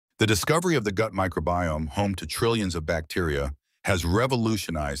The discovery of the gut microbiome, home to trillions of bacteria, has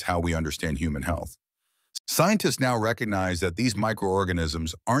revolutionized how we understand human health. Scientists now recognize that these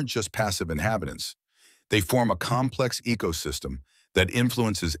microorganisms aren't just passive inhabitants. They form a complex ecosystem that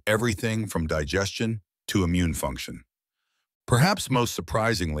influences everything from digestion to immune function. Perhaps most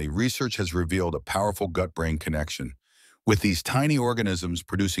surprisingly, research has revealed a powerful gut-brain connection, with these tiny organisms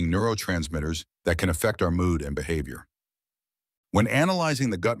producing neurotransmitters that can affect our mood and behavior. When analyzing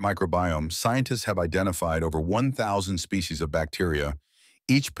the gut microbiome, scientists have identified over 1,000 species of bacteria,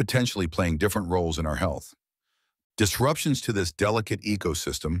 each potentially playing different roles in our health. Disruptions to this delicate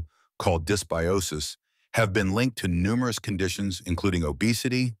ecosystem, called dysbiosis, have been linked to numerous conditions including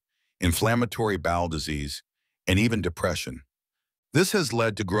obesity, inflammatory bowel disease, and even depression. This has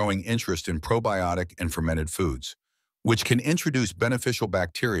led to growing interest in probiotic and fermented foods, which can introduce beneficial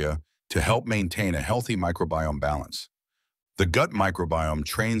bacteria to help maintain a healthy microbiome balance. The gut microbiome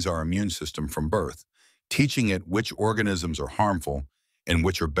trains our immune system from birth, teaching it which organisms are harmful and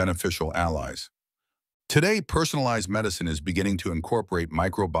which are beneficial allies. Today, personalized medicine is beginning to incorporate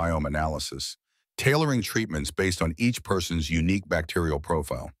microbiome analysis, tailoring treatments based on each person's unique bacterial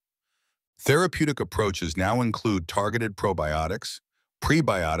profile. Therapeutic approaches now include targeted probiotics,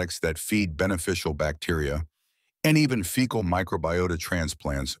 prebiotics that feed beneficial bacteria, and even fecal microbiota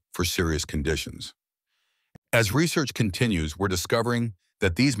transplants for serious conditions. As research continues, we're discovering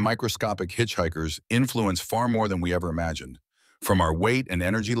that these microscopic hitchhikers influence far more than we ever imagined, from our weight and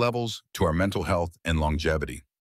energy levels to our mental health and longevity.